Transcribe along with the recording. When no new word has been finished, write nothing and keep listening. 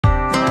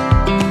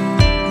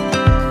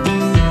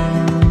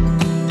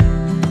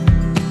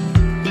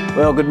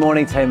Well, good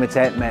morning team, it's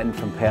Manton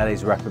from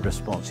PRD's Rapid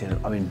Response Unit.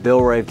 I'm in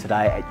Bellerive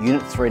today at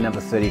Unit 3, number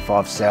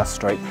 35 South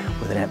Street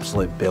with an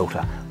absolute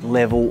belter.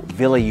 Level,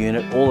 villa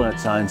unit, all on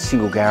its own,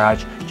 single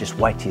garage. Just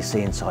wait till you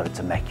see inside, it's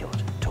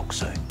immaculate. Talk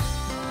soon.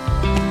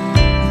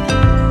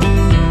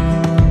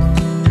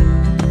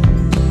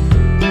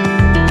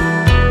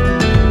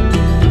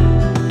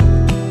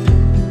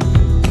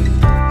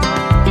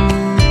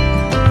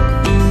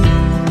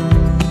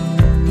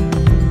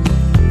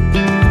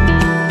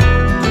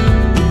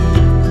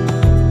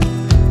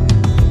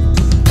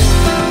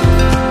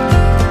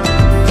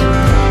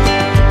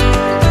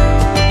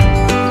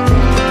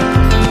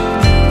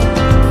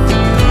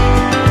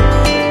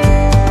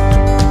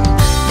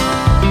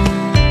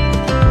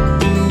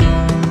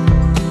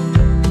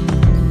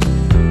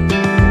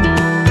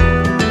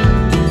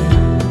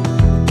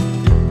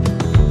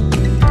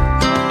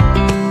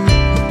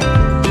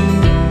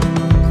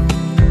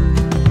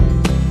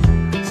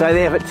 So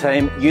there you have it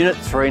team, Unit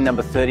 3,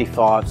 number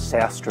 35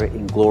 South Street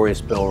in glorious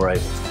Bellerive.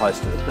 It's close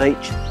to the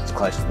beach, it's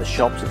close to the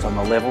shops, it's on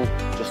the level.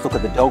 Just look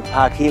at the dog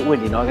park here.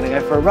 When you're not going to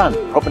go for a run,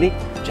 property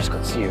just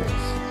got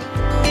serious.